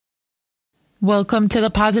Welcome to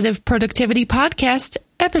the Positive Productivity Podcast,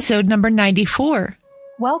 episode number 94.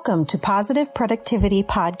 Welcome to Positive Productivity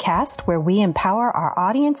Podcast, where we empower our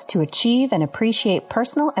audience to achieve and appreciate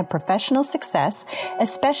personal and professional success,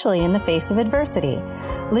 especially in the face of adversity.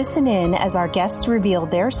 Listen in as our guests reveal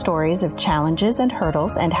their stories of challenges and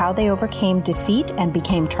hurdles and how they overcame defeat and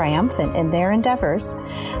became triumphant in their endeavors.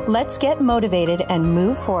 Let's get motivated and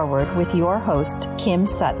move forward with your host, Kim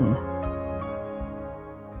Sutton.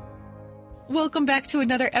 Welcome back to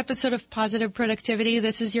another episode of Positive Productivity.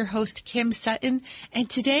 This is your host, Kim Sutton, and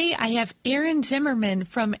today I have Erin Zimmerman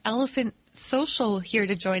from Elephant Social here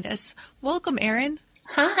to join us. Welcome, Erin.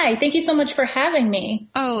 Hi, thank you so much for having me.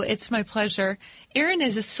 Oh, it's my pleasure. Erin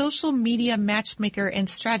is a social media matchmaker and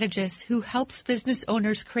strategist who helps business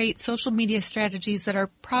owners create social media strategies that are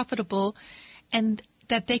profitable and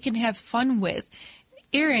that they can have fun with.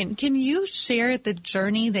 Erin, can you share the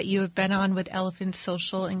journey that you have been on with Elephant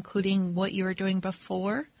Social, including what you were doing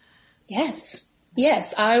before? Yes,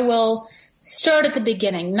 I will start at the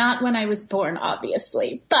beginning, not when I was born,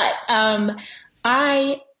 obviously. But I've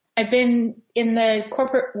been in the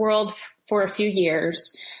corporate world for a few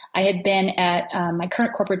years. I had been at my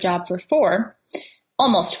current corporate job for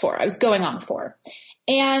almost four. I was going on 4.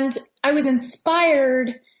 And I was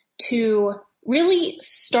inspired to really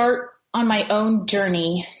start on my own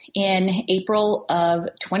journey in April of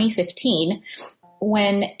 2015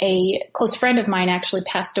 when a close friend of mine actually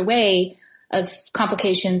passed away of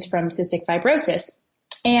complications from cystic fibrosis.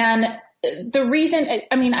 And the reason,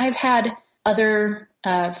 I've had other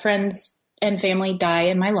friends and family die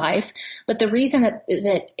in my life, but the reason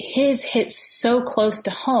that his hit so close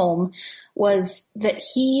to home was that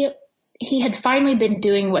he had finally been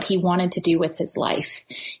doing what he wanted to do with his life.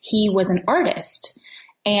 He was an artist.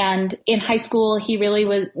 And in high school, he really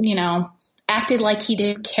was, acted like he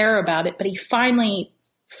didn't care about it, but he finally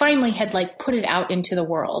had put it out into the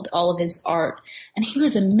world, all of his art, and he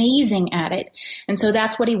was amazing at it. And so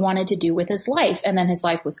that's what he wanted to do with his life. And then his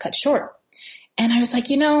life was cut short. And I was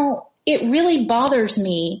like, it really bothers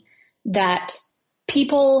me that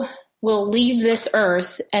people will leave this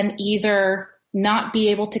earth and either not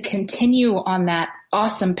be able to continue on that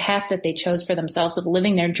awesome path that they chose for themselves of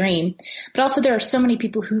living their dream. But also there are so many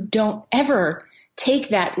people who don't ever take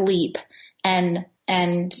that leap and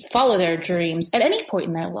follow their dreams at any point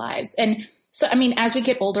in their lives. And so, as we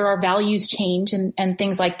get older, our values change and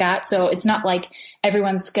things like that. So it's not like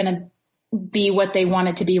everyone's going to be what they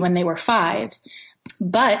wanted to be when they were 5,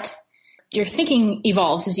 but your thinking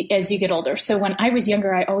evolves as you get older. So when I was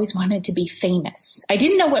younger, I always wanted to be famous. I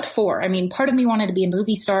didn't know what for. Part of me wanted to be a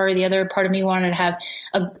movie star. The other part of me wanted to have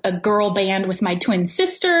a girl band with my twin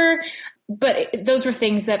sister. But those were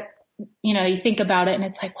things that, you think about it and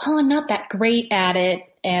it's like, well, I'm not that great at it.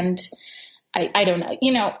 And I don't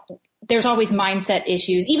know, there's always mindset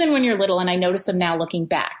issues, even when you're little. And I notice them now looking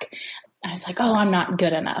back. I was like, oh, I'm not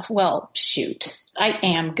good enough. Well, shoot, I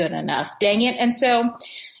am good enough. Dang it. And so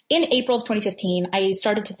in April of 2015, I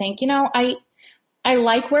started to think, I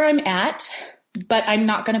like where I'm at, but I'm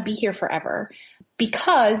not going to be here forever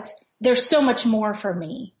because there's so much more for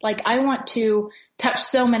me. I want to touch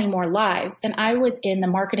so many more lives. And I was in the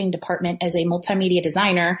marketing department as a multimedia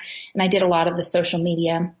designer, and I did a lot of the social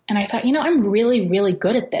media. And I thought, I'm really, really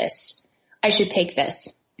good at this. I should take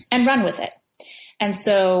this and run with it. And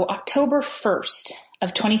so October 1st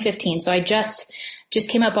of 2015, so I just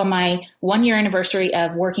came up on my 1-year anniversary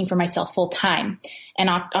of working for myself full time. And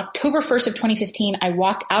October 1st of 2015, I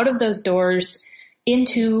walked out of those doors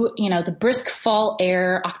into, the brisk fall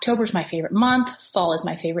air. October's my favorite month. Fall is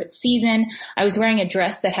my favorite season. I was wearing a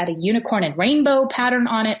dress that had a unicorn and rainbow pattern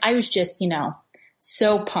on it. I was just,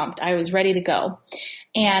 so pumped. I was ready to go.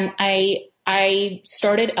 And I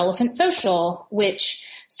started Elephant Social, which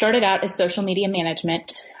started out as social media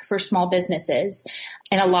management for small businesses.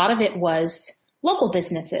 And a lot of it was local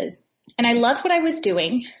businesses. And I loved what I was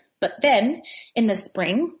doing. But then in the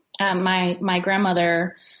spring, my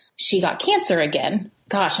grandmother, she got cancer again.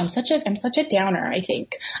 Gosh, I'm such a downer, I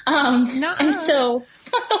think. And so,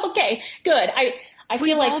 okay, good. I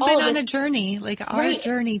feel like we've all been on a journey. Our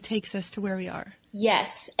journey takes us to where we are.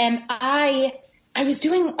 Yes. And I was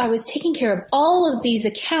taking care of all of these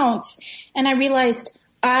accounts, and I realized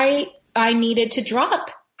I needed to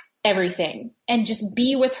drop everything and just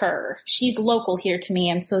be with her. She's local here to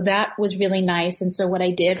me. And so that was really nice. And so what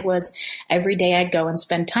I did was every day I'd go and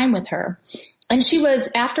spend time with her. And she was,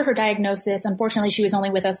 after her diagnosis, unfortunately, she was only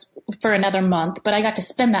with us for another month, but I got to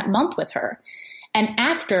spend that month with her. And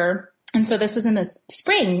so this was in the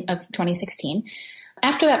spring of 2016.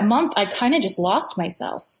 After that month, I kind of just lost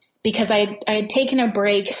myself. because I had taken a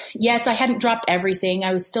break. Yes, I hadn't dropped everything.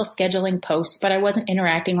 I was still scheduling posts, but I wasn't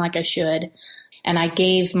interacting like I should. And I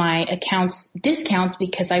gave my accounts discounts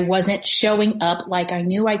because I wasn't showing up like I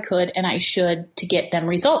knew I could and I should to get them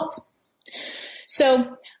results.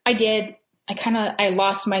 So I did. I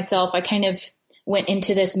lost myself. I kind of went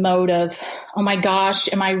into this mode of, oh my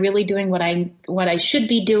gosh, am I really doing what I should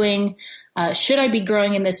be doing? Should I be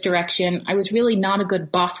growing in this direction? I was really not a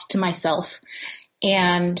good boss to myself.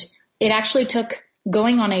 And it actually took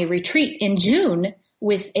going on a retreat in June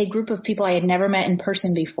with a group of people I had never met in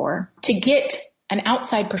person before to get an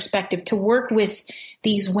outside perspective, to work with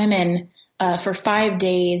these women for 5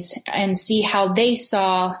 days and see how they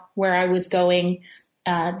saw where I was going.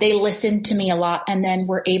 They listened to me a lot and then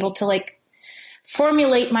were able to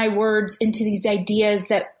formulate my words into these ideas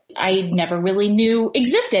that I never really knew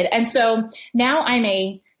existed. And so now I'm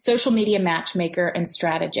a social media matchmaker and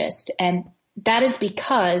strategist. And that is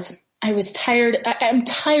because I'm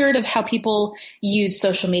tired of how people use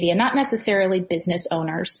social media, not necessarily business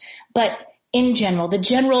owners, but in general, the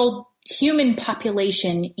general human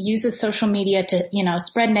population uses social media to,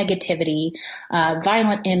 spread negativity,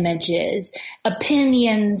 violent images,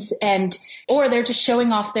 opinions, or they're just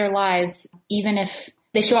showing off their lives, even if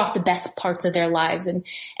they show off the best parts of their lives.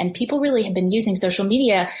 And people really have been using social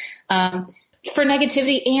media, for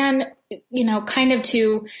negativity and, kind of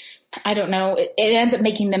to, I don't know, it ends up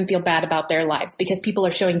making them feel bad about their lives because people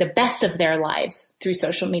are showing the best of their lives through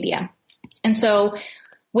social media. And so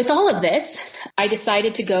with all of this, I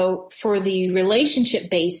decided to go for the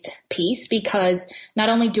relationship-based piece because not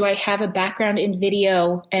only do I have a background in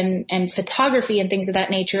video and photography and things of that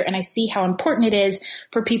nature, and I see how important it is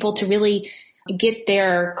for people to really get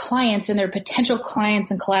their clients and their potential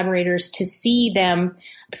clients and collaborators to see them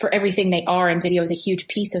for everything they are, and video is a huge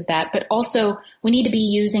piece of that. But also, we need to be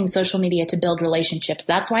using social media to build relationships.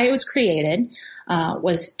 That's why it was created,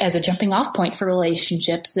 was as a jumping off point for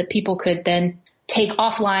relationships that people could then take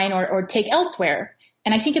offline or take elsewhere.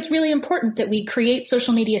 And I think it's really important that we create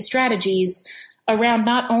social media strategies around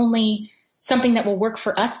not only something that will work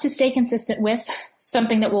for us to stay consistent with,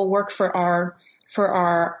 something that will work for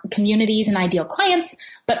our communities and ideal clients,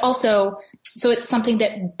 but also so it's something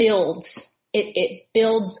that builds. It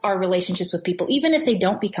builds our relationships with people, even if they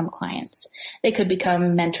don't become clients. They could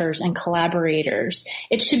become mentors and collaborators.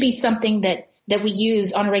 It should be something that we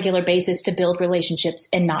use on a regular basis to build relationships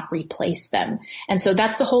and not replace them. And so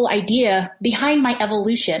that's the whole idea behind my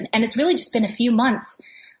evolution. And it's really just been a few months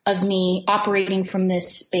of me operating from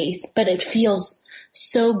this space, but it feels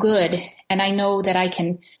so good. And I know that I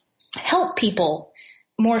can help people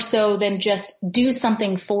more so than just do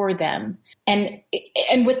something for them. And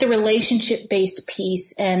with the relationship-based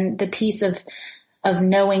piece and the piece of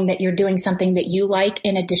knowing that you're doing something that you like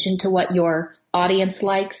in addition to what your audience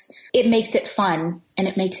likes, it makes it fun and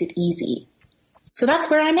it makes it easy. So that's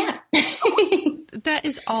where I'm at. That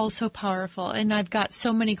is all so powerful. And I've got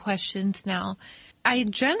so many questions now. I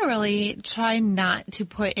generally try not to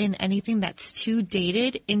put in anything that's too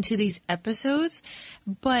dated into these episodes,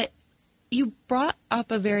 but you brought up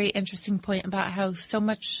a very interesting point about how so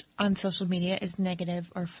much on social media is negative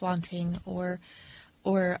or flaunting or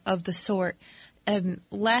of the sort.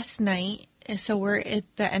 Last night, so we're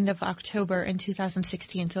at the end of October in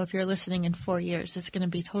 2016, so if you're listening in 4 years, it's going to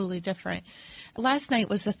be totally different. Last night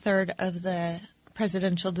was the third of the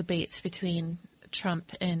presidential debates between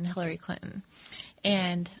Trump and Hillary Clinton,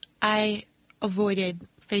 and I avoided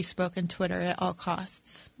Facebook and Twitter at all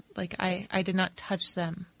costs. I did not touch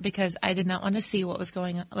them because I did not want to see what was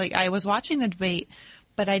going on. I was watching the debate,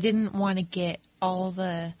 but I didn't want to get all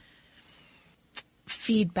the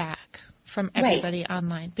feedback from everybody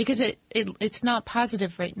online because it's not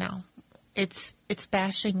positive right now. It's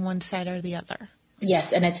bashing one side or the other.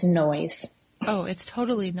 Yes, and it's noise. Oh, it's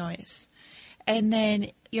totally noise. And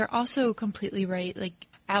then you're also completely right.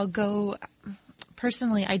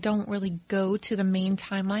 Personally, I don't really go to the main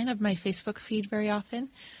timeline of my Facebook feed very often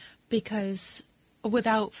because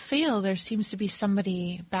without fail, there seems to be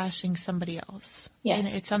somebody bashing somebody else. Yes.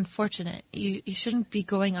 And it's unfortunate. You shouldn't be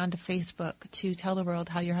going onto Facebook to tell the world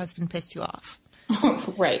how your husband pissed you off.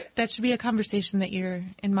 Right. That should be a conversation that you're,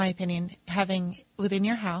 in my opinion, having within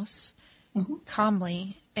your house,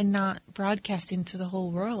 calmly, and not broadcasting to the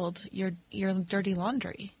whole world your dirty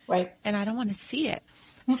laundry. Right. And I don't want to see it.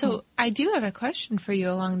 So I do have a question for you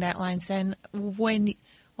along that lines then.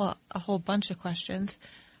 A whole bunch of questions.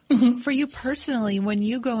 For you personally, when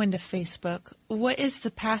you go into Facebook, what is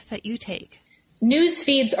the path that you take? News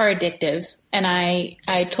feeds are addictive, and I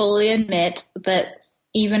totally admit that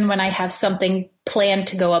even when I have something planned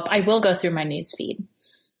to go up, I will go through my news feed.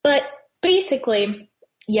 But basically,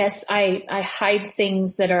 yes, I hide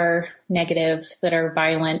things that are negative, that are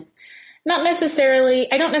violent. I don't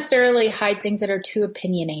necessarily hide things that are too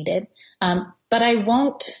opinionated, but I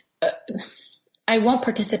won't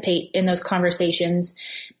participate in those conversations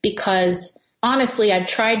because honestly, I've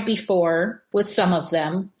tried before with some of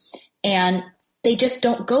them and they just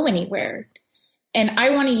don't go anywhere. And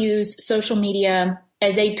I want to use social media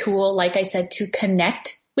as a tool, like I said, to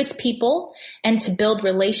connect with people and to build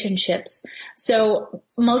relationships. So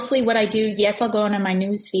mostly what I do, yes, I'll go on my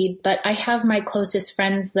news feed, but I have my closest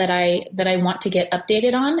friends that I want to get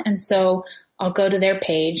updated on. And so I'll go to their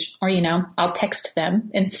page or, I'll text them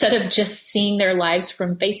instead of just seeing their lives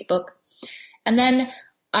from Facebook. And then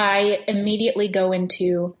I immediately go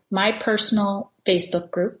into my personal Facebook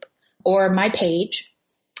group or my page.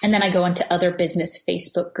 And then I go into other business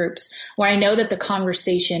Facebook groups where I know that the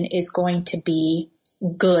conversation is going to be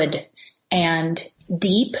good and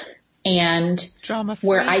deep and drama-free,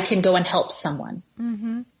 where I can go and help someone.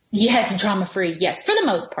 Mm-hmm. Yes, drama-free. Yes, for the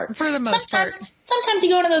most part. Sometimes you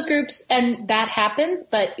go into those groups and that happens,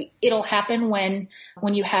 but it'll happen when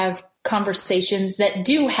you have conversations that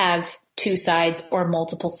do have two sides or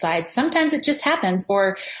multiple sides. Sometimes it just happens,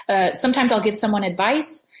 or sometimes I'll give someone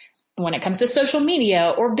advice when it comes to social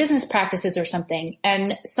media or business practices or something,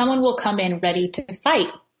 and someone will come in ready to fight.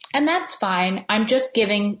 And that's fine. I'm just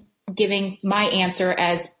giving my answer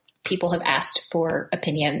as people have asked for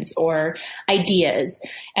opinions or ideas.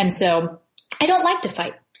 And so I don't like to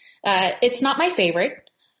fight. It's not my favorite.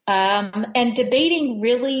 And debating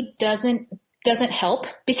really doesn't help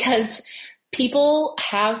because people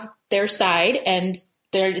have their side and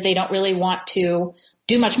they don't really want to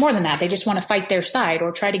do much more than that. They just want to fight their side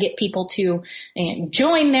or try to get people to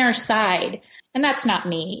join their side. And that's not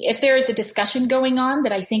me. If there is a discussion going on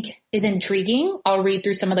that I think is intriguing, I'll read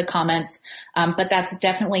through some of the comments. But that's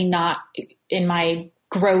definitely not in my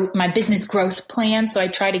business growth plan. So I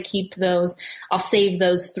try to keep those. I'll save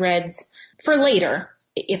those threads for later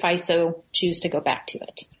if I so choose to go back to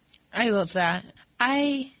it. I love that.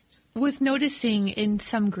 I was noticing in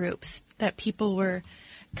some groups that people were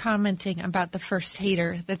commenting about the first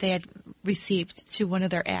hater that they had received to one of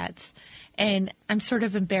their ads. And I'm sort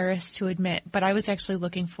of embarrassed to admit, but I was actually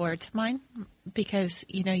looking forward to mine because,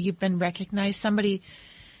 you've been recognized.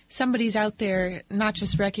 Somebody's out there not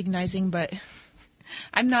just recognizing, but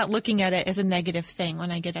I'm not looking at it as a negative thing when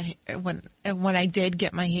I did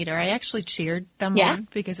get my hater. I actually cheered them on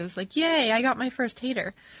because it was like, yay, I got my first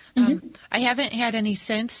hater. Mm-hmm. I haven't had any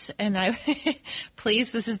since, and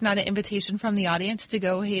please, this is not an invitation from the audience to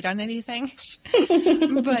go hate on anything.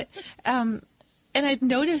 But, and I've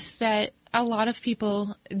noticed that a lot of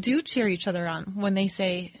people do cheer each other on when they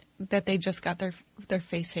say that they just got their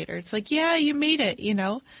face hater. It's like, yeah, you made it,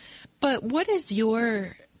 But what is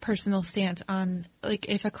your personal stance on, like,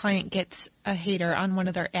 if a client gets a hater on one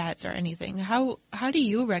of their ads or anything? How do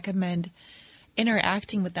you recommend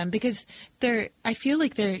interacting with them? Because I feel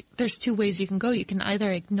like there's two ways you can go. You can either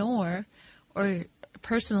ignore, or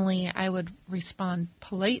personally, I would respond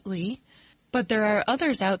politely. But there are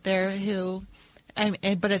others out there who,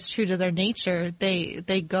 but it's true to their nature,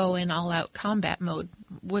 they go in all-out combat mode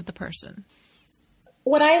with the person.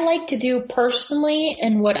 What I like to do personally,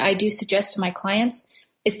 and what I do suggest to my clients,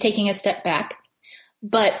 is taking a step back.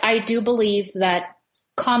 But I do believe that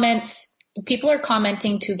people are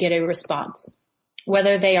commenting to get a response,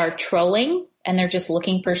 whether they are trolling and they're just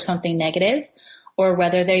looking for something negative, or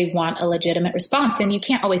whether they want a legitimate response. And you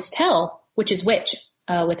can't always tell which is which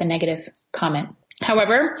with a negative comment.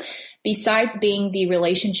 However, besides being the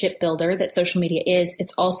relationship builder that social media is,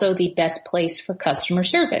 it's also the best place for customer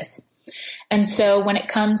service. And so when it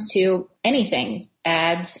comes to anything,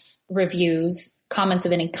 ads, reviews, comments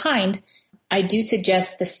of any kind, I do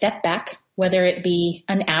suggest the step back, whether it be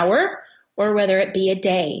an hour or whether it be a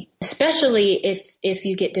day, especially if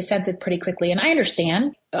you get defensive pretty quickly. And I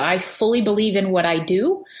understand, I fully believe in what I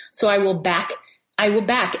do. So I will back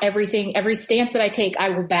everything, every stance that I take, I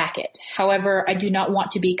will back it. However, I do not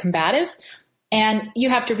want to be combative. And you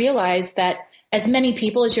have to realize that as many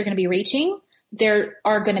people as you're going to be reaching, there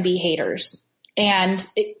are going to be haters. And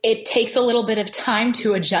it takes a little bit of time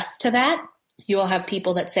to adjust to that. You will have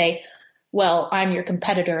people that say, well, I'm your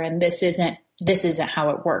competitor and this isn't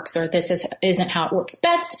how it works, or this isn't how it works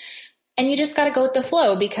best. And you just got to go with the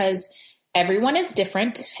flow because everyone is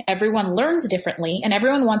different. Everyone learns differently, and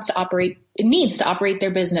everyone needs to operate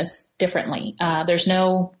their business differently. There's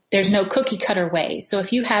no cookie cutter way. So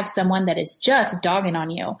if you have someone that is just dogging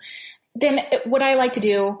on you, then what I like to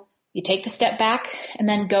do, you take the step back and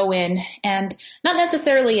then go in and not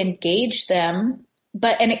necessarily engage them,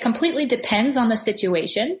 and it completely depends on the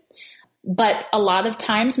situation. But a lot of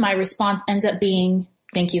times my response ends up being,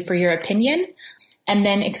 thank you for your opinion. And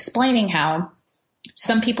then explaining how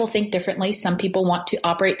some people think differently. Some people want to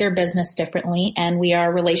operate their business differently. And we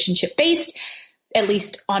are relationship based, at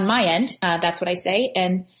least on my end. That's what I say.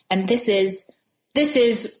 And this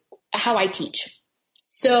is how I teach.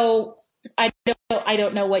 So I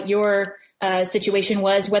don't know what your situation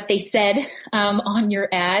was, what they said on your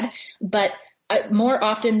ad, but more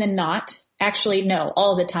often than not, actually, no,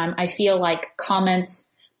 all the time, I feel like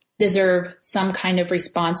comments deserve some kind of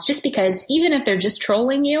response, just because even if they're just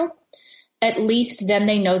trolling you, at least then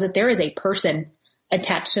they know that there is a person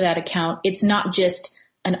attached to that account. It's not just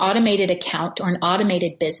an automated account or an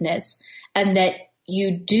automated business, and that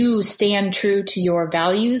you do stand true to your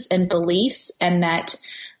values and beliefs, and that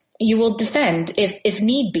you will defend if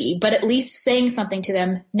need be, but at least saying something to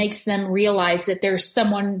them makes them realize that there's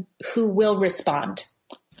someone who will respond.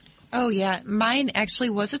 Oh, yeah. Mine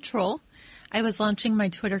actually was a troll. I was launching my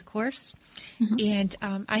Twitter course, and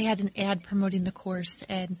I had an ad promoting the course,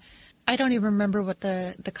 and I don't even remember what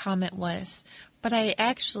the comment was, but I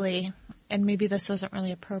actually, and maybe this wasn't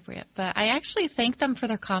really appropriate, but I actually thanked them for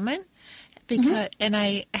their comment because, and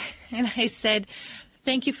I said,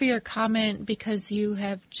 thank you for your comment because you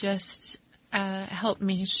have just helped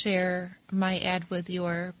me share my ad with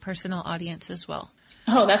your personal audience as well.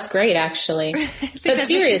 Oh, that's great, actually. But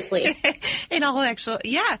seriously. In all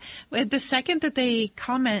yeah. The second that they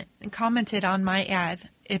commented on my ad,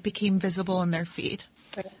 it became visible in their feed.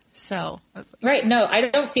 Right. So. Right. No, I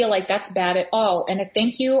don't feel like that's bad at all. And a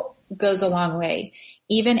thank you goes a long way.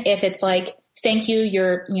 Even if it's like, thank you,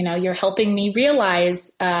 you're helping me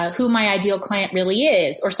realize who my ideal client really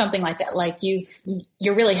is, or something like that. Like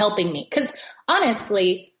you're really helping me. Because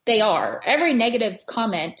honestly, they are. Every negative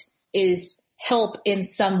comment is help in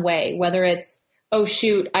some way, whether it's, oh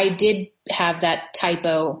shoot, I did have that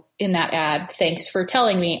typo in that ad. Thanks for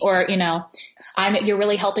telling me. Or, you're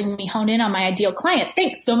really helping me hone in on my ideal client.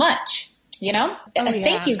 Thanks so much.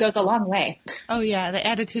 Thank you goes a long way. Oh yeah. The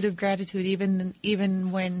attitude of gratitude,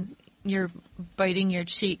 even when you're biting your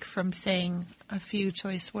cheek from saying a few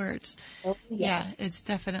choice words. Oh, yes. Yeah, it's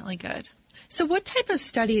definitely good. So what type of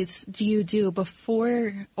studies do you do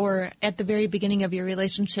before or at the very beginning of your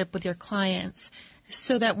relationship with your clients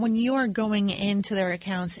so that when you are going into their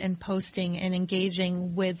accounts and posting and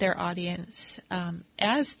engaging with their audience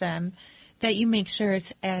as them, that you make sure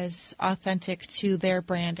it's as authentic to their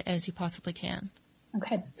brand as you possibly can?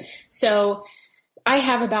 Okay. So I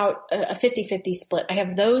have about a 50-50 split. I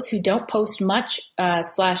have those who don't post much /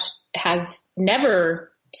 have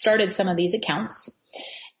never started some of these accounts.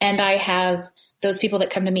 And I have those people that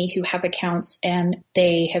come to me who have accounts and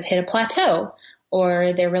they have hit a plateau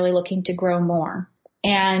or they're really looking to grow more.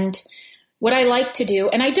 And what I like to do,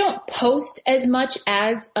 and I don't post as much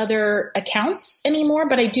as other accounts anymore,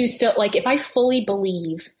 but I do still, like, if I fully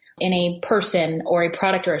believe in a person or a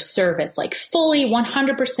product or a service, like fully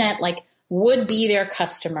 100%, like would be their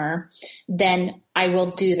customer, then I will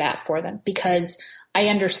do that for them because I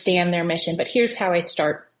understand their mission. But here's how I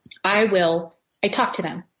start. I talk to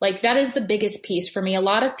them. Like that is the biggest piece for me. A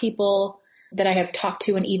lot of people that I have talked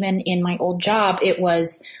to, and even in my old job, it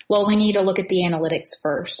was, well, we need to look at the analytics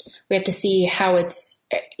first. We have to see how it's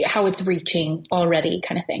reaching already,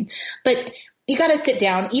 kind of thing. But you got to sit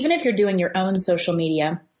down. Even if you're doing your own social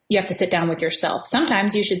media, you have to sit down with yourself.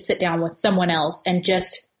 Sometimes you should sit down with someone else and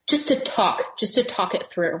just to talk it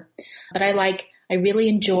through. But I really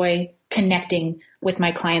enjoy connecting with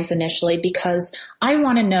my clients initially because I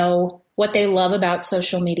want to know what they love about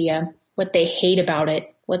social media, what they hate about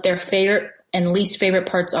it, what their favorite and least favorite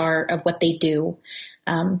parts are of what they do,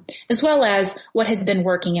 as well as what has been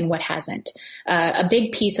working and what hasn't. A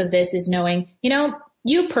big piece of this is knowing,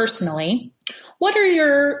 you personally, what are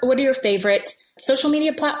your favorite social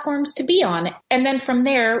media platforms to be on? And then from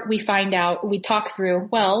there, we talk through,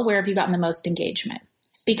 well, where have you gotten the most engagement?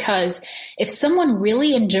 Because if someone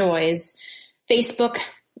really enjoys Facebook,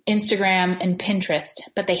 Instagram, and Pinterest,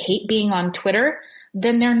 but they hate being on Twitter,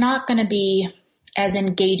 then they're not going to be as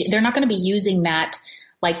engaged. They're not going to be using that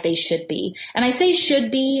like they should be. And I say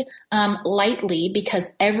should be lightly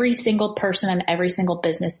because every single person and every single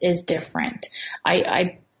business is different.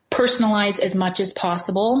 I personalize as much as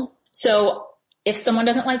possible. So if someone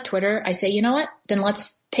doesn't like Twitter, I say, you know what? Then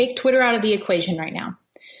let's take Twitter out of the equation right now.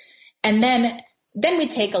 And then we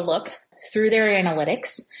take a look through their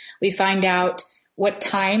analytics. We find out what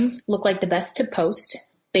times look like the best to post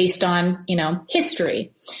based on,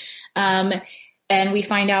 history. And we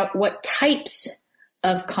find out what types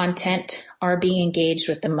of content are being engaged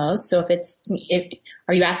with the most. So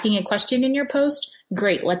are you asking a question in your post?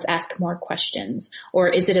 Great. Let's ask more questions. Or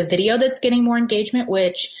is it a video that's getting more engagement,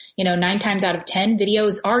 which, 9 times out of 10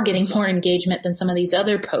 videos are getting more engagement than some of these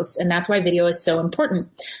other posts. And that's why video is so important.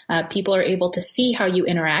 People are able to see how you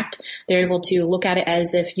interact. They're able to look at it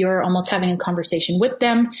as if you're almost having a conversation with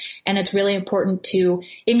them. And it's really important to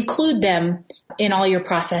include them in all your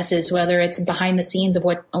processes, whether it's behind the scenes of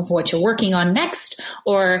what you're working on next,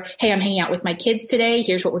 or, hey, I'm hanging out with my kids today.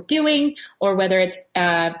 Here's what we're doing. Or whether it's,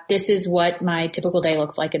 this is what my typical day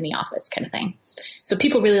looks like in the office kind of thing. So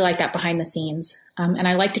people really like that behind the scenes. And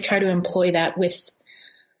I like to try to employ that with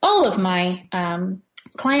all of my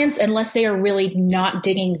clients, unless they are really not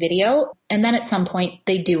digging video. And then at some point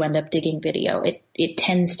they do end up digging video. It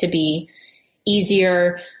tends to be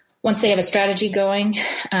easier once they have a strategy going,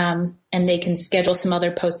 and they can schedule some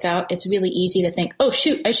other posts out. It's really easy to think, oh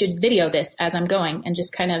shoot, I should video this as I'm going, and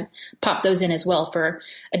just kind of pop those in as well for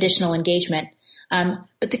additional engagement.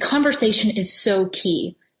 But the conversation is so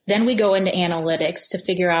key. Then we go into analytics to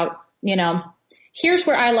figure out, here's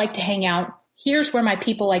where I like to hang out. Here's where my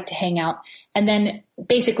people like to hang out. And then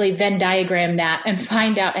basically Venn diagram that and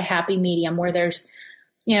find out a happy medium where there's,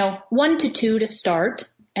 1 to 2 to start,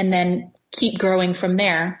 and then keep growing from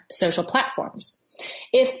there, social platforms.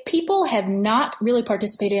 If people have not really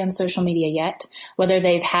participated on social media yet, whether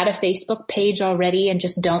they've had a Facebook page already and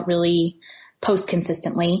just don't really post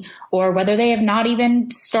consistently, or whether they have not even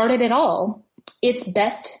started at all, it's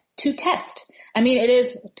best to test. I mean, it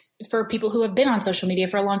is for people who have been on social media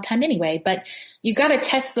for a long time anyway, but you got to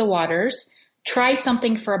test the waters, try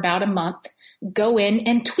something for about a month, go in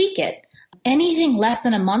and tweak it. Anything less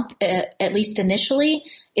than a month, at least initially,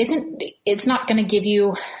 it's not going to give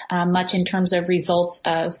you much in terms of results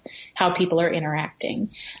of how people are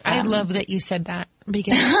interacting. I love that you said that,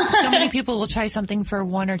 because so many people will try something for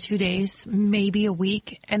 1 or 2 days, maybe a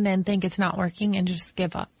week, and then think it's not working and just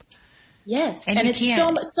give up. Yes. And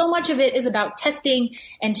it's so much of it is about testing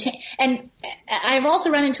and I've also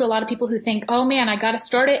run into a lot of people who think, oh man, I got to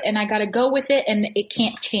start it and I got to go with it and it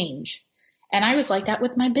can't change. And I was like that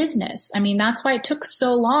with my business. I mean, that's why it took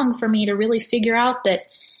so long for me to really figure out that,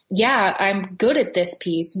 yeah, I'm good at this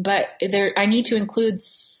piece, but I need to include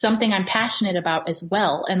something I'm passionate about as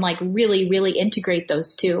well, and like really, really integrate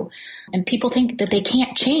those two. And people think that they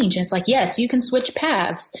can't change. And it's like, yes, you can switch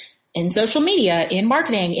paths in social media, in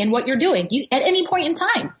marketing, in what you're doing at any point in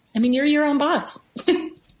time. I mean, you're your own boss.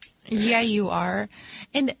 Yeah, you are.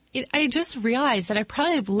 And I just realized that I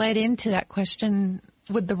probably led into that question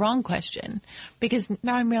with the wrong question, because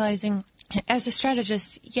now I'm realizing as a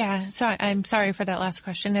strategist, so I'm sorry for that last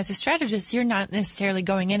question. As a strategist, you're not necessarily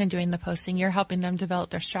going in and doing the posting. You're helping them develop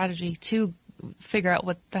their strategy to figure out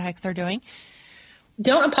what the heck they're doing.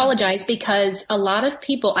 Don't apologize, because a lot of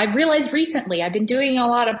people, I've realized recently, I've been doing a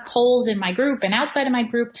lot of polls in my group and outside of my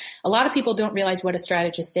group. A lot of people don't realize what a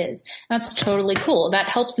strategist is. That's totally cool. That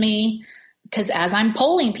helps me, because as I'm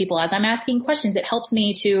polling people, as I'm asking questions, it helps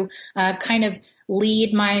me to kind of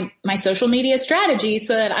lead my social media strategy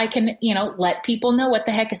so that I can, let people know what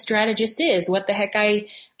the heck a strategist is, what the heck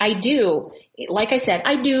I do. Like I said,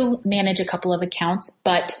 I do manage a couple of accounts,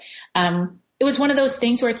 but it was one of those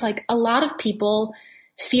things where it's like a lot of people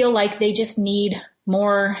feel like they just need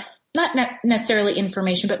more, not necessarily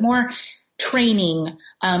information, but more training,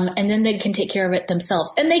 and then they can take care of it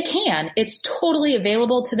themselves. And they can. It's totally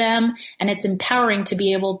available to them, and it's empowering to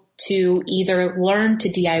be able to either learn to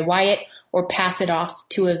DIY it or pass it off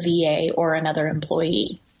to a VA or another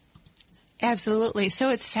employee. Absolutely. So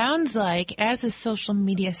it sounds like, as a social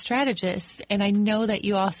media strategist, and I know that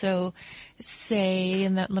you also say,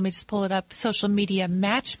 and let me just pull it up, social media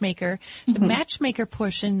matchmaker, the matchmaker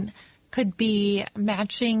portion could be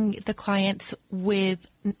matching the clients with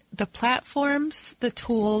the platforms, the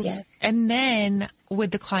tools, yes, and then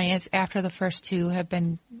with the clients after the first two have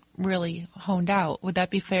been really honed out. Would that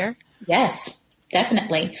be fair? Yes,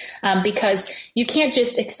 definitely. Because you can't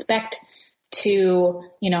just expect to,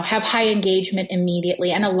 have high engagement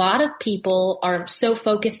immediately. And a lot of people are so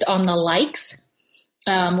focused on the likes,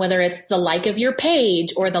 whether it's the like of your page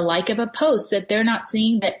or the like of a post, that they're not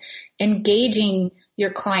seeing that engaging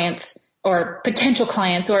your clients or potential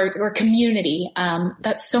clients or community,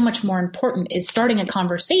 that's so much more important, is starting a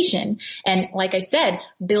conversation. And like I said,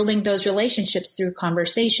 building those relationships through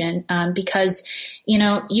conversation, because,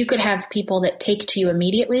 you could have people that take to you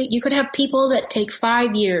immediately. You could have people that take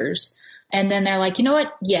 5 years and then they're like, you know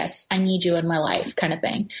what? Yes, I need you in my life, kind of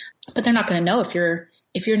thing. But they're not going to know if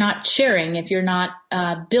you're not sharing, if you're not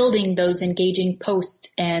building those engaging posts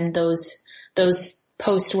and those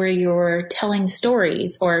posts where you're telling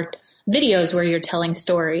stories, or videos where you're telling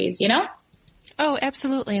stories, Oh,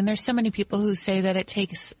 absolutely. And there's so many people who say that it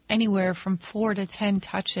takes anywhere from 4 to 10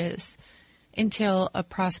 touches until a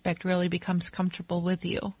prospect really becomes comfortable with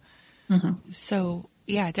you. Mm-hmm. So,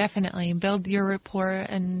 yeah, definitely build your rapport.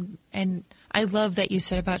 And I love that you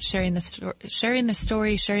said about sharing the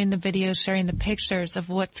story, sharing the videos, sharing the pictures of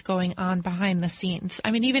what's going on behind the scenes.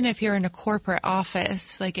 I mean, even if you're in a corporate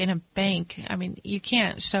office, like in a bank, I mean, you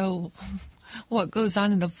can't show what goes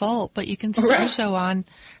on in the vault, but you can still show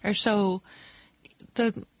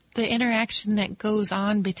the interaction that goes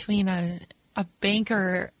on between a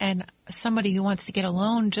banker and somebody who wants to get a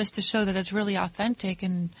loan, just to show that it's really authentic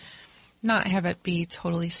and not have it be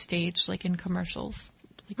totally staged like in commercials.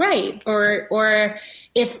 Right. Or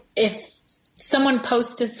if someone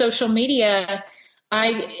posts to social media,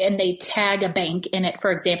 and they tag a bank in it,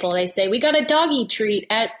 for example, they say, we got a doggy treat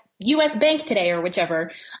at US Bank today or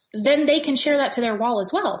whichever, then they can share that to their wall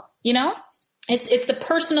as well. You know, it's the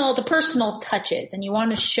personal touches, and you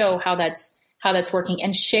want to show how that's working,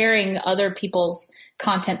 and sharing other people's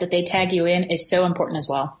content that they tag you in is so important as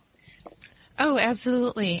well. Oh,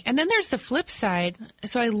 absolutely. And then there's the flip side.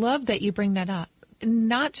 So I love that you bring that up.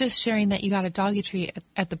 Not just sharing that you got a doggy treat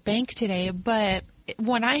at the bank today, but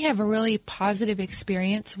when I have a really positive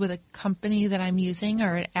experience with a company that I'm using,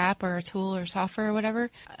 or an app or a tool or software or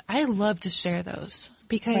whatever, I love to share those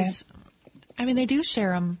because, I mean, they do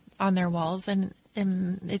share them on their walls, and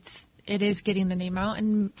it is getting the name out,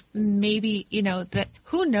 and maybe, you know, that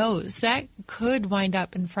who knows, that could wind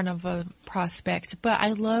up in front of a prospect. But I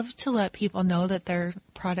love to let people know that their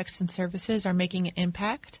products and services are making an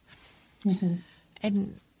impact. Mm-hmm.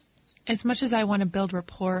 And as much as I want to build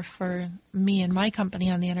rapport for me and my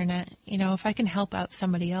company on the internet, you know, if I can help out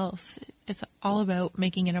somebody else, it's all about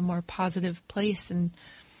making it a more positive place. And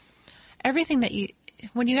everything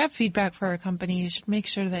when you have feedback for a company, you should make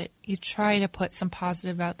sure that you try to put some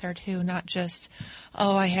positive out there too, not just,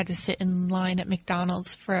 oh, I had to sit in line at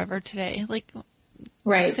McDonald's forever today. Like,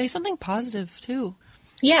 right. Say something positive too.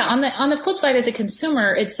 Yeah. On the flip side, as a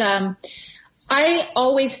consumer, it's, I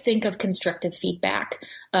always think of constructive feedback,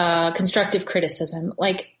 constructive criticism.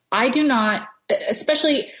 Like, I do not,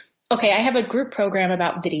 especially, okay, I have a group program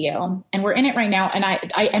about video, and we're in it right now, and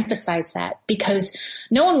I emphasize that because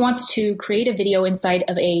no one wants to create a video inside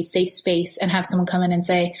of a safe space and have someone come in and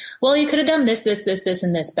say, well, you could have done this,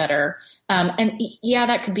 and this better. And yeah,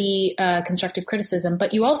 that could be constructive criticism,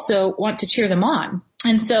 but you also want to cheer them on.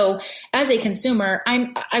 And so as a consumer,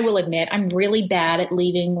 I will admit I'm really bad at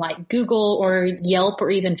leaving like Google or Yelp or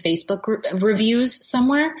even Facebook reviews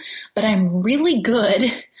somewhere, but I'm really good,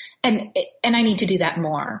 and I need to do that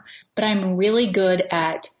more, but I'm really good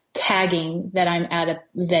at tagging that I'm at a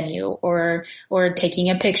venue, or taking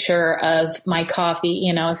a picture of my coffee,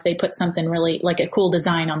 you know, if they put something really like a cool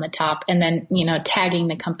design on the top, and then, you know, tagging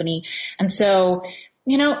the company. And so,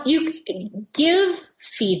 you know, you give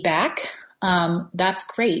feedback. That's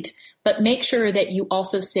great, but make sure that you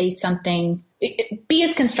also say something, be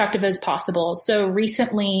as constructive as possible. So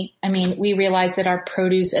recently, I mean, we realized that our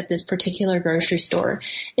produce at this particular grocery store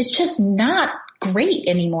is just not great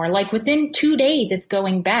anymore. Like within 2 days, it's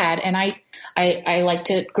going bad. And I like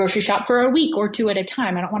to grocery shop for a week or two at a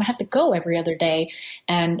time. I don't want to have to go every other day.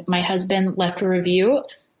 And my husband left a review,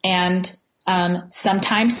 and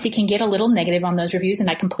sometimes he can get a little negative on those reviews, and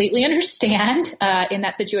I completely understand in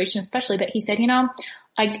that situation especially. But he said, you know,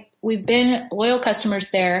 we've been loyal customers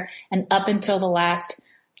there, and up until the last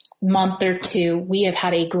month or two, we have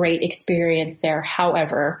had a great experience there.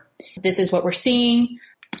 However, this is what we're seeing,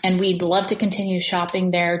 and we'd love to continue shopping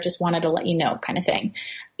there. Just wanted to let you know, kind of thing.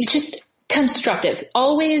 You just constructive.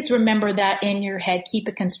 Always remember that in your head. Keep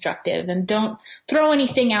it constructive, and don't throw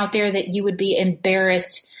anything out there that you would be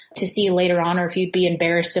embarrassed to see later on, or if you'd be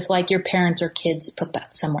embarrassed if like your parents or kids put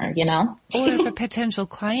that somewhere, you know? Or if a potential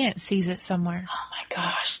client sees it somewhere. Oh my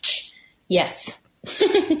gosh. Yes.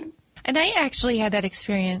 And I actually had that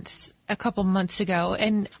experience a couple months ago,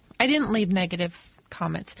 and I didn't leave negative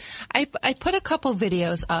comments. I put a couple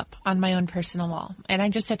videos up on my own personal wall, and I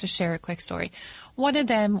just had to share a quick story. One of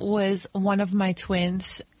them was one of my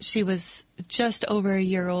twins. She was just over a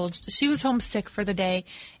year old. She was homesick for the day,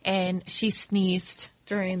 and she sneezed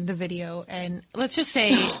during the video. And let's just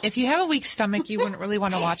say, if you have a weak stomach, you wouldn't really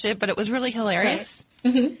want to watch it, but it was really hilarious.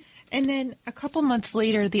 Right. Mm-hmm. And then a couple months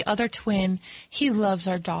later, the other twin, he loves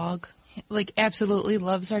our dog, like absolutely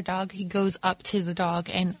loves our dog. He goes up to the dog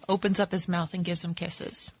and opens up his mouth and gives him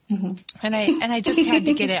kisses. Mm-hmm. And I just had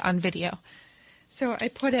to get it on video. So I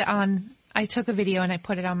took a video and I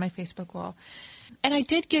put it on my Facebook wall. And I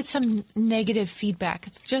did get some negative feedback.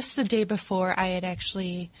 Just the day before,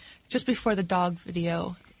 just before the dog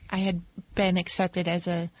video, I had been accepted as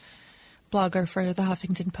a blogger for the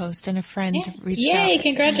Huffington Post, and a friend reached out. Yay,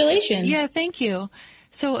 congratulations. Yeah, thank you.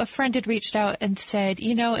 So a friend had reached out and said,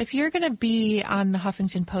 if you're going to be on the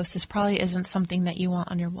Huffington Post, this probably isn't something that you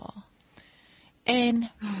want on your wall. And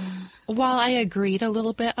while I agreed a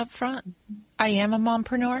little bit up front, I am a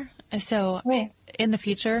mompreneur. So in the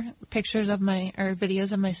future, pictures of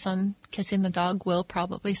videos of my son kissing the dog will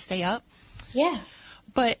probably stay up. Yeah.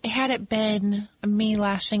 But had it been me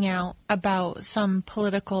lashing out about some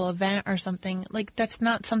political event or something, that's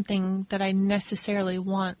not something that I necessarily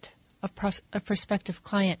want a prospective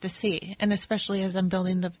client to see. And especially as I'm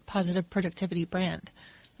building the Positive Productivity brand.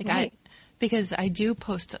 Because I do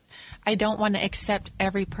post, I don't want to accept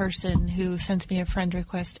every person who sends me a friend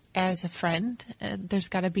request as a friend. There's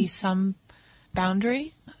got to be some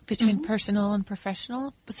boundary between personal and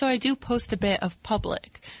professional. So I do post a bit of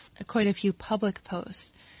public, quite a few public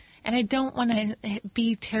posts. And I don't want to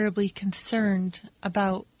be terribly concerned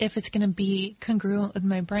about if it's going to be congruent with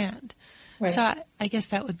my brand. Right. So I guess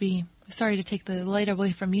that would be, sorry to take the light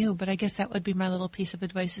away from you, but I guess that would be my little piece of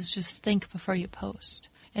advice, is just think before you post.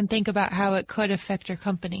 And think about how it could affect your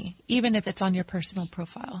company, even if it's on your personal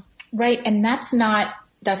profile. Right. And that's not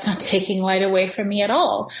taking light away from me at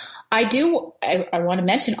all. I want to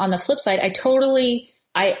mention, on the flip side, I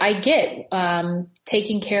get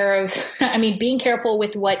taking care of, being careful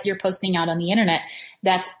with what you're posting out on the internet.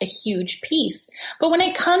 That's a huge piece. But when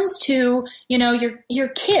it comes to, your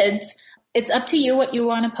kids, it's up to you what you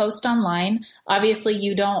want to post online. Obviously,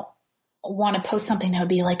 you don't want to post something that would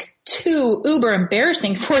be too uber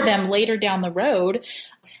embarrassing for them later down the road.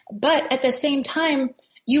 But at the same time,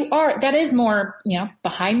 that is more,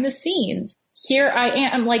 behind the scenes. Here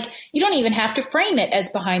I am, you don't even have to frame it as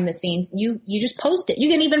behind the scenes. You just post it. You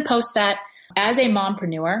can even post that as a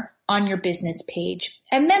mompreneur on your business page,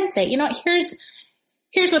 and then say, here's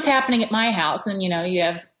what's happening at my house. And, you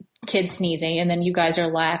have kids sneezing, and then you guys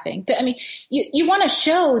are laughing. You want to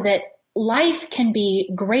show that life can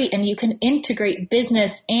be great, and you can integrate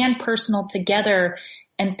business and personal together,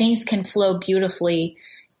 and things can flow beautifully.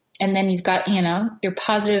 And then you've got, your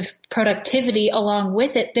positive productivity along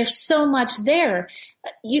with it. There's so much there.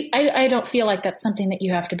 I don't feel like that's something that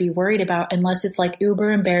you have to be worried about unless it's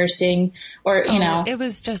uber embarrassing or, It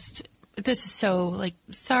was just, this is so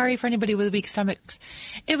sorry for anybody with weak stomachs.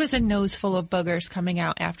 It was a nose full of boogers coming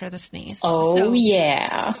out after the sneeze. Oh, so,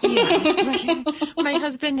 yeah. My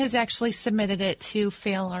husband has actually submitted it to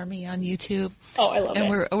Fail Army on YouTube. Oh, I love it. And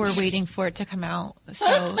we're waiting for it to come out.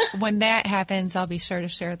 So when that happens, I'll be sure to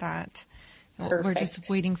share that. Perfect. We're just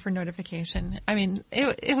waiting for notification.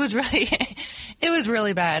 It was really, it was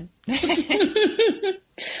really bad. But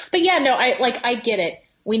yeah, no, I get it.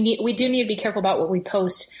 We do need to be careful about what we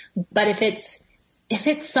post, but if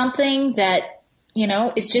it's something that,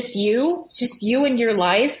 is just you and your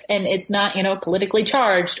life, and it's not, politically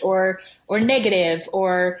charged or negative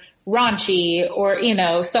or raunchy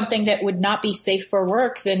or, something that would not be safe for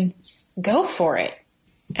work, then go for it.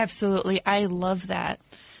 Absolutely. I love that.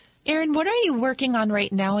 Erin, what are you working on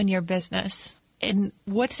right now in your business, and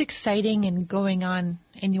what's exciting and going on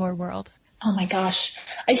in your world? Oh my gosh.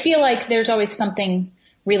 I feel like there's always something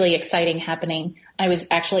really exciting happening. I was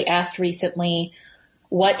actually asked recently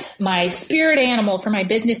what my spirit animal for my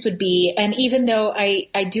business would be. And even though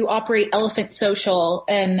I do operate Elephant Social,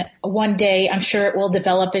 and one day I'm sure it will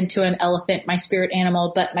develop into an elephant, my spirit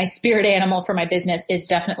animal, but my spirit animal for my business is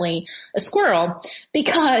definitely a squirrel,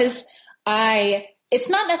 because it's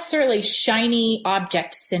not necessarily shiny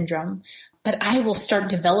object syndrome, but I will start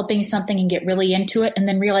developing something and get really into it and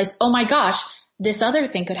then realize, oh my gosh, this other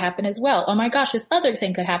thing could happen as well. Oh my gosh, this other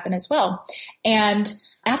thing could happen as well. And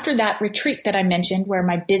after that retreat that I mentioned where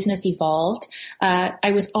my business evolved,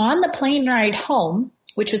 I was on the plane ride home,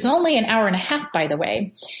 which was only an hour and a half, by the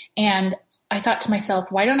way. And I thought to myself,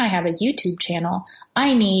 why don't I have a YouTube channel?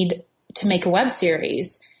 I need to make a web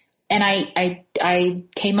series. And I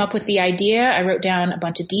came up with the idea. I wrote down a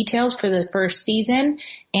bunch of details for the first season.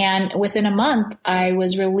 And within a month, I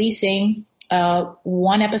was releasing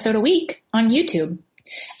one episode a week on YouTube.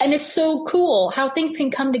 And it's so cool how things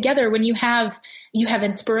can come together when you have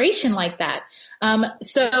inspiration like that.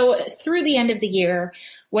 So through the end of the year,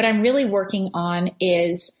 what I'm really working on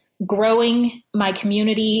is growing my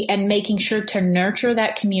community and making sure to nurture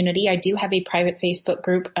that community. I do have a private Facebook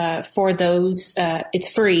group for those.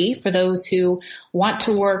 It's free for those who want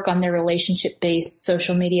to work on their relationship-based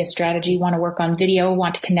social media strategy, want to work on video,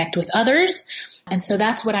 want to connect with others. And so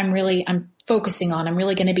that's what I'm focusing on. I'm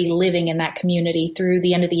really going to be living in that community through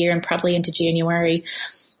the end of the year and probably into January.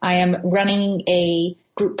 I am running a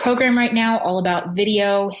group program right now all about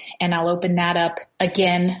video, and I'll open that up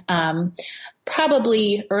again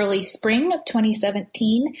probably early spring of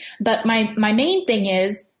 2017. But my main thing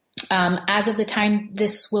is, as of the time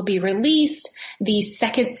this will be released, the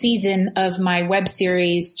second season of my web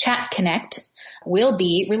series Chat Connect will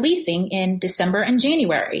be releasing in December and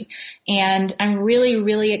January. And I'm really,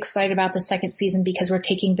 really excited about the second season because we're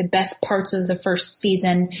taking the best parts of the first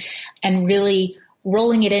season and really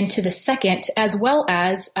rolling it into the second, as well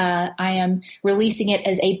as I am releasing it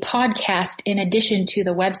as a podcast in addition to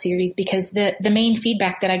the web series, because the main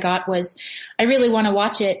feedback that I got was, I really want to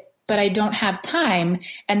watch it, but I don't have time.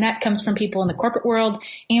 And that comes from people in the corporate world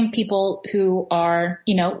and people who are,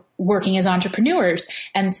 working as entrepreneurs.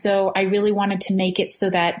 And so I really wanted to make it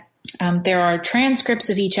so that there are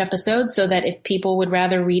transcripts of each episode, so that if people would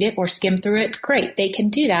rather read it or skim through it, great, they can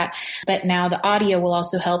do that. But now the audio will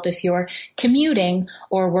also help if you're commuting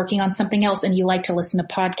or working on something else and you like to listen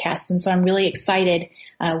to podcasts. And so I'm really excited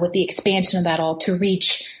with the expansion of that all to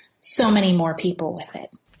reach so many more people with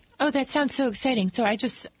it. Oh, that sounds so exciting. So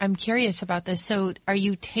I'm curious about this. So are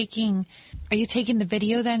you taking the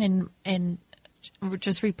video then and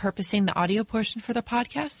just repurposing the audio portion for the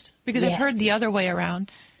podcast? Because Yes. I've heard the other way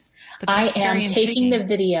around. But I that's am very taking intriguing. the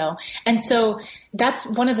video. And so that's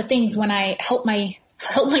one of the things when I help my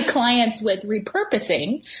clients with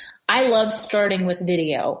repurposing. I love starting with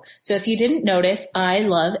video. So if you didn't notice, I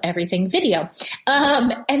love everything video.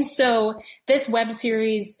 And so this web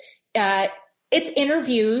series, it's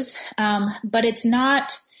interviews, but it's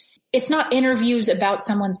not interviews about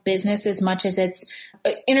someone's business as much as it's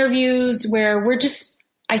interviews where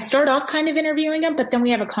I start off kind of interviewing them, but then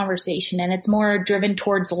we have a conversation and it's more driven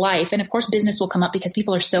towards life. And of course, business will come up because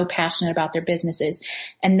people are so passionate about their businesses.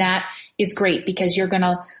 And that is great because you're going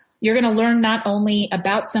to learn not only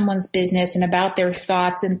about someone's business and about their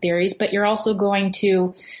thoughts and theories, but you're also going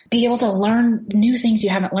to be able to learn new things you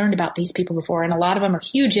haven't learned about these people before. And a lot of them are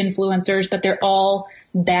huge influencers, but they're all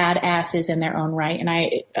badasses in their own right. And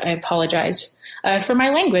I apologize for my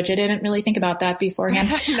language. I didn't really think about that beforehand.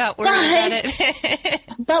 Not worried about it.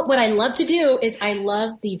 But what I love to do is I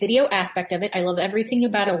love the video aspect of it. I love everything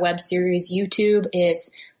about a web series. YouTube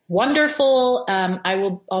is wonderful. I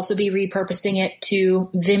will also be repurposing it to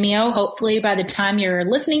Vimeo. Hopefully by the time you're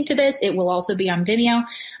listening to this, it will also be on Vimeo.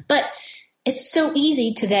 But it's so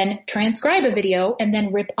easy to then transcribe a video and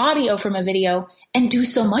then rip audio from a video and do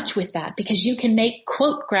so much with that because you can make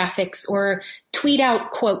quote graphics or tweet out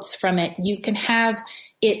quotes from it. You can have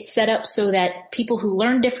it set up so that people who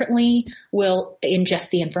learn differently will ingest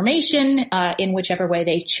the information in whichever way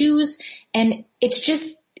they choose. And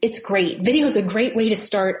it's great. Video is a great way to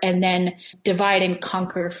start and then divide and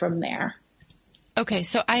conquer from there. Okay,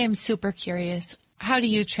 so I am super curious. How do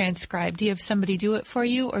you transcribe? Do you have somebody do it for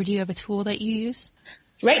you, or do you have a tool that you use?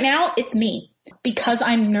 Right now, it's me. Because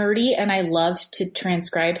I'm nerdy and I love to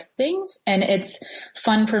transcribe things, and it's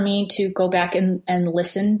fun for me to go back and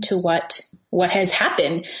listen to what has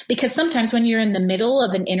happened. Because sometimes when you're in the middle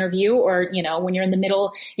of an interview or, when you're in the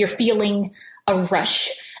middle, you're feeling a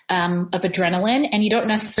rush of adrenaline and you don't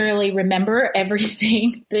necessarily remember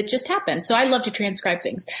everything that just happened. So I love to transcribe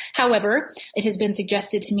things. However, it has been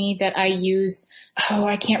suggested to me that I use,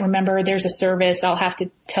 I can't remember. There's a service. I'll have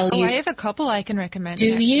to tell you. I have a couple I can recommend.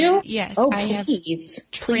 Do actually. you? Yes. Oh, I have please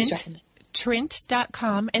recommend.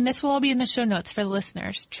 Trint.com, and this will all be in the show notes for the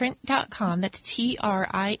listeners. Trint.com, that's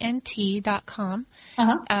TRINT.com.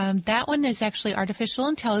 Uh-huh. That one is actually artificial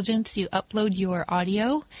intelligence. You upload your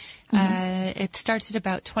audio. Mm-hmm. It starts at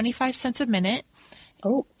about 25 cents a minute.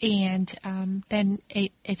 Oh. And then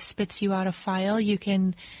it spits you out a file. You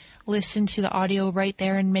can listen to the audio right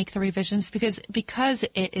there and make the revisions because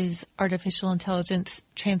it is artificial intelligence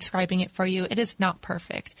transcribing it for you. It is not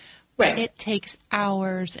perfect. Right. It takes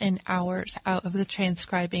hours and hours out of the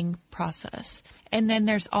transcribing process. And then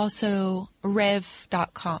there's also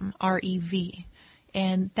Rev.com, R-E-V.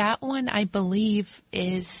 And that one, I believe,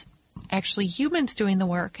 is actually humans doing the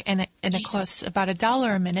work, and it costs about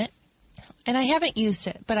 $1 a minute. And I haven't used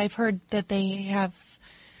it, but I've heard that they have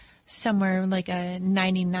somewhere like a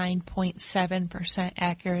 99.7%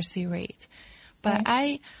 accuracy rate. But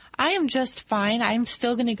I am just fine. I'm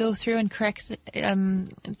still going to go through and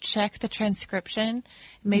check the transcription.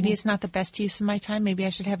 Maybe it's not the best use of my time. Maybe I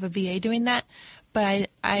should have a VA doing that. But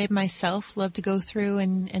I myself love to go through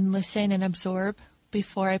and listen and absorb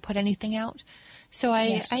before I put anything out. So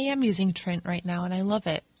I am using Trint right now, and I love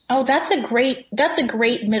it. Oh, that's a great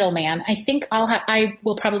middleman. I think I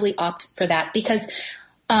will probably opt for that because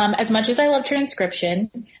as much as I love transcription,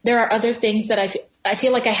 there are other things that I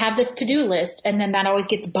feel like I have this to-do list, and then that always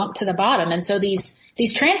gets bumped to the bottom. And so these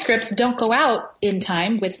transcripts don't go out in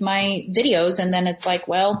time with my videos, and then it's like,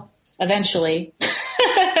 well, eventually.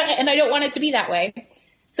 and I don't want it to be that way.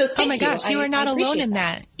 So thank you. Oh my gosh, you are not alone in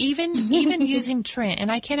that. Even using Trint, and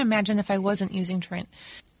I can't imagine if I wasn't using Trint.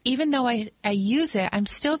 Even though I use it, I'm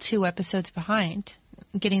still 2 episodes behind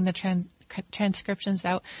getting the transcriptions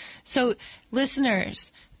out. So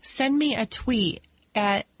listeners, send me a tweet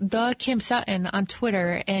at the Kim Sutton on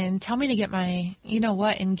Twitter and tell me to get my,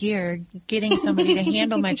 in gear, getting somebody to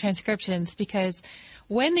handle my transcriptions, because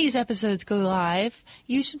when these episodes go live,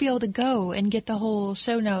 you should be able to go and get the whole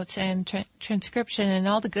show notes and transcription and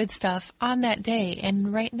all the good stuff on that day.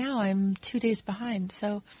 And right now I'm 2 days behind.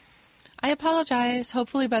 So I apologize.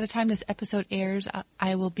 Hopefully by the time this episode airs,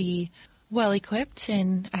 I will be well equipped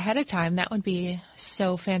and ahead of time. That would be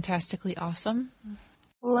so fantastically awesome.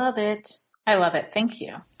 Love it. I love it. Thank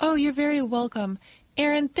you. Oh, you're very welcome.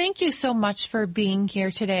 Erin, thank you so much for being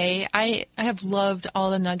here today. I have loved all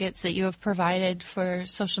the nuggets that you have provided for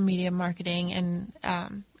social media marketing,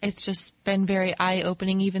 and it's just been very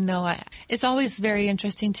eye-opening, even though it's always very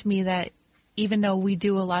interesting to me that even though we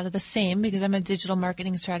do a lot of the same, because I'm a digital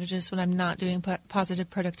marketing strategist when I'm not doing positive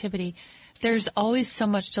productivity, there's always so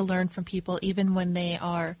much to learn from people, even when they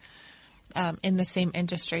are in the same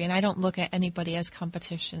industry. And I don't look at anybody as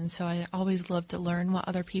competition, so I always love to learn what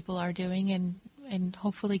other people are doing and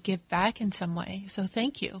hopefully give back in some way. So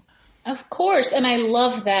thank you. Of course. And I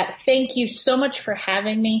love that. Thank you so much for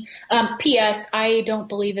having me. P.S. I don't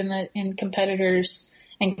believe in competitors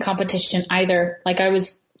and competition either. Like I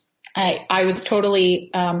was totally,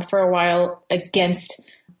 for a while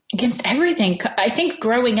against everything. I think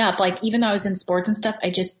growing up, like even though I was in sports and stuff, I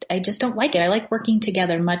just don't like it. I like working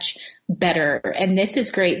together much better. And this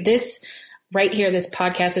is great. This right here, this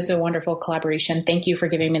podcast is a wonderful collaboration. Thank you for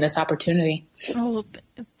giving me this opportunity. Oh,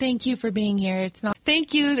 thank you for being here.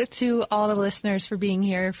 Thank you to all the listeners for being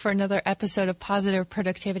here for another episode of Positive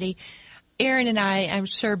Productivity. Erin and I'm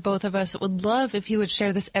sure both of us would love if you would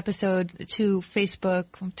share this episode to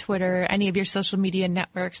Facebook, Twitter, any of your social media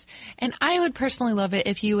networks. And I would personally love it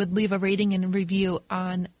if you would leave a rating and a review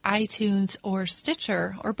on iTunes or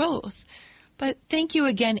Stitcher or both. But thank you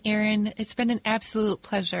again, Erin. It's been an absolute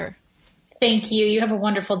pleasure. Thank you. You have a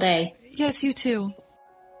wonderful day. Yes, you too.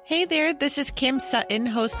 Hey there, this is Kim Sutton,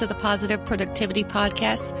 host of the Positive Productivity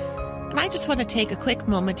Podcast. And I just want to take a quick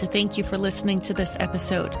moment to thank you for listening to this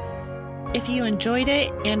episode. If you enjoyed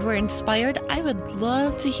it and were inspired, I would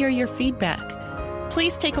love to hear your feedback.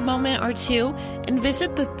 Please take a moment or two and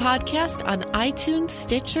visit the podcast on iTunes,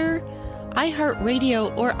 Stitcher,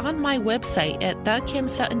 iHeartRadio, or on my website at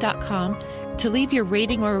thekimsutton.com to leave your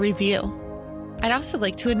rating or review. I'd also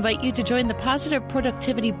like to invite you to join the Positive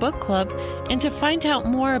Productivity Book Club and to find out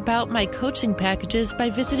more about my coaching packages by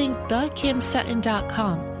visiting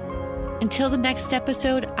thekimsutton.com. Until the next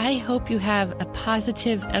episode, I hope you have a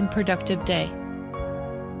positive and productive day.